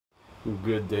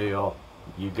Good day, all.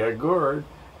 You got Gord,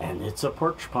 and it's a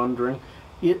porch pondering.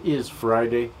 It is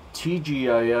Friday,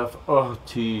 TGIF, oh,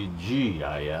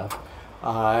 TGIF,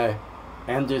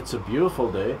 and it's a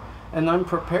beautiful day, and I'm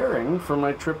preparing for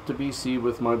my trip to BC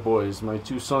with my boys, my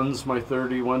two sons, my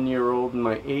 31-year-old and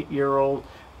my 8-year-old,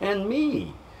 and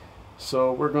me.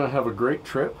 So we're going to have a great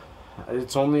trip.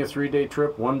 It's only a 3-day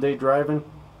trip, 1 day driving,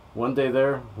 1 day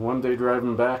there, 1 day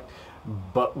driving back,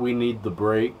 but we need the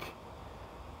break.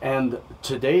 And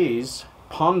today's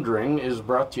pondering is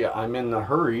brought to you. I'm in a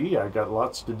hurry. I got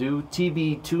lots to do.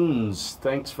 TB Tunes,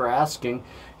 thanks for asking.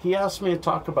 He asked me to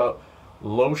talk about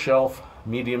low shelf,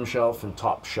 medium shelf, and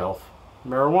top shelf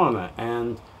marijuana.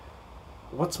 And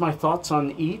what's my thoughts on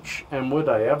each? And would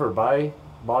I ever buy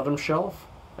bottom shelf?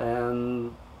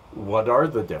 And what are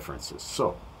the differences?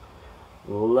 So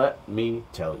let me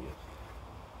tell you.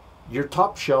 Your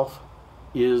top shelf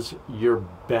is your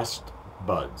best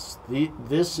buds.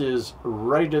 This is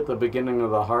right at the beginning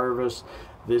of the harvest.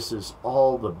 This is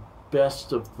all the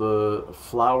best of the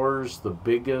flowers, the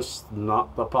biggest,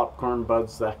 not the popcorn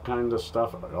buds, that kind of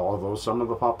stuff. Although some of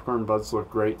the popcorn buds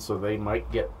look great, so they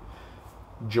might get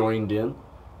joined in.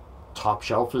 Top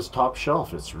shelf is top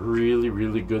shelf. It's really,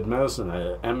 really good medicine.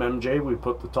 At MMJ, we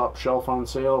put the top shelf on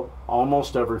sale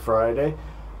almost every Friday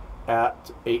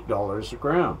at $8 a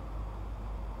gram.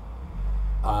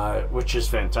 Which is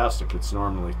fantastic. It's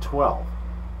normally 12.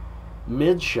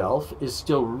 Mid shelf is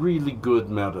still really good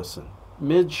medicine.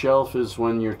 Mid shelf is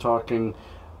when you're talking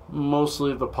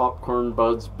mostly the popcorn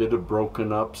buds, bit of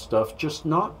broken up stuff, just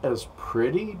not as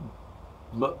pretty,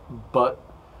 but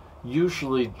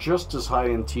usually just as high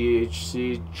in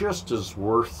THC, just as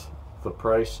worth the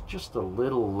price, just a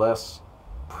little less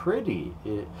pretty.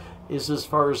 It is as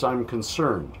far as I'm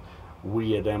concerned.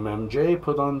 We at MMJ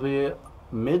put on the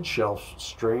mid-shelf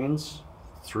strains,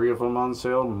 3 of them on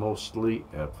sale mostly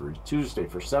every Tuesday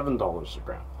for $7 a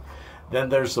gram. Then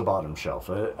there's the bottom shelf.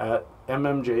 At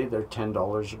MMJ, they're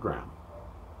 $10 a gram.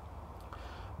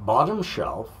 Bottom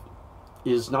shelf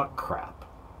is not crap.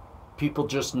 People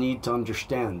just need to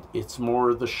understand it's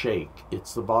more the shake.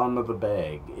 It's the bottom of the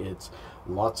bag. It's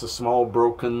lots of small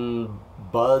broken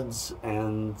buds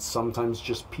and sometimes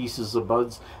just pieces of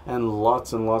buds and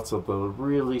lots of the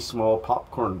really small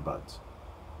popcorn buds.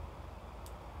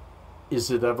 Is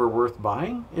it ever worth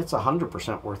buying? It's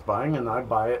 100% worth buying, and I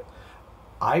buy it.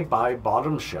 I buy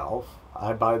bottom shelf.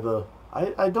 I buy the...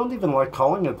 I don't even like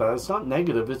calling it that. It's not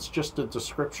negative. It's just a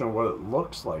description of what it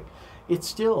looks like. It's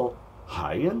still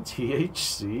high in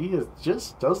THC. It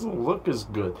just doesn't look as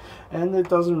good. And it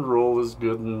doesn't roll as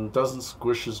good and doesn't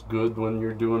squish as good when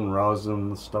you're doing rosin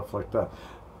and stuff like that.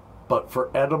 But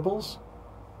for edibles,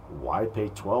 why pay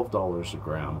 $12 a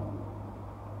gram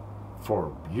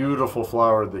for beautiful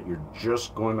flower that you're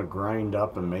just going to grind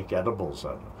up and make edibles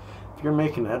out of? If you're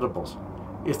making edibles,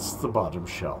 it's the bottom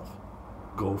shelf.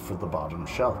 Go for the bottom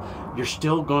shelf. You're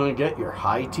still going to get your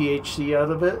high THC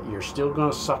out of it. You're still going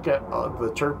to suck at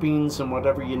the terpenes and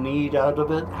whatever you need out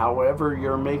of it, however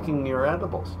you're making your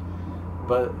edibles.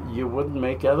 But you wouldn't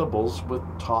make edibles with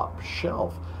top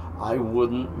shelf. I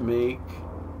would make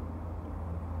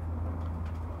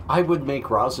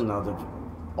rosin out of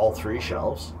all 3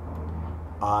 shelves.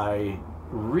 I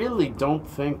really don't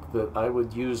think that I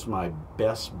would use my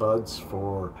best buds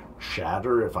for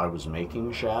shatter if I was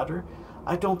making shatter.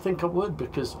 I don't think I would,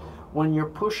 because when you're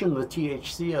pushing the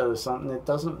THC out of something, it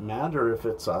doesn't matter if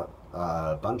it's a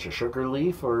bunch of sugar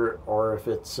leaf or if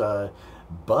it's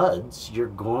buds, you're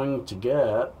going to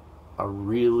get a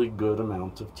really good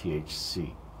amount of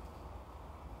THC.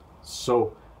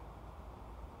 So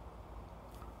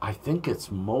I think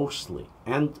it's mostly,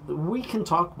 and we can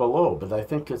talk below, but I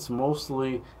think it's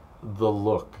mostly the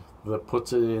look that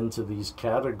puts it into these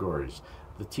categories.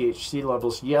 The THC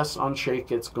levels, yes, on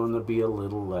shake it's going to be a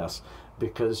little less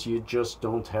because you just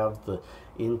don't have the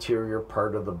interior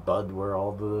part of the bud where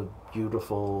all the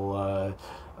beautiful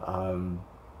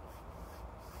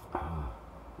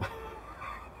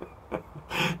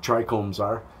trichomes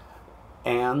are.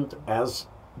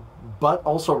 But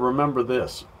also remember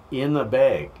this. In a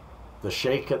bag, the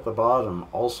shake at the bottom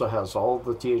also has all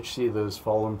the THC that has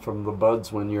fallen from the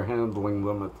buds when you're handling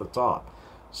them at the top.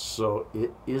 So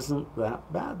it isn't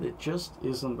that bad. It just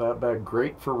isn't that bad.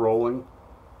 Great for rolling,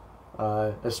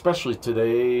 especially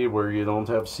today where you don't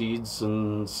have seeds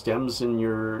and stems in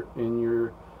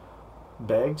your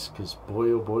bags, because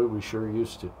boy oh boy, we sure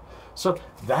used to. So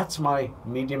that's my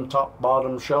medium top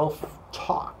bottom shelf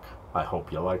talk. I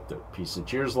hope you liked it. Peace and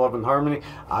cheers, love and harmony.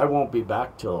 I won't be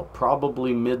back till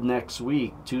probably mid next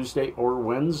week, Tuesday or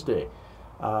Wednesday.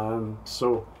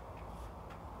 So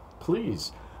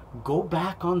please go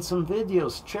back on some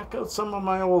videos. Check out some of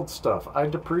my old stuff.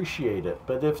 I'd appreciate it.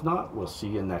 But if not, we'll see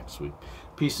you next week.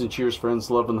 Peace and cheers, friends.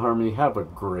 Love and harmony. Have a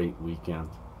great weekend.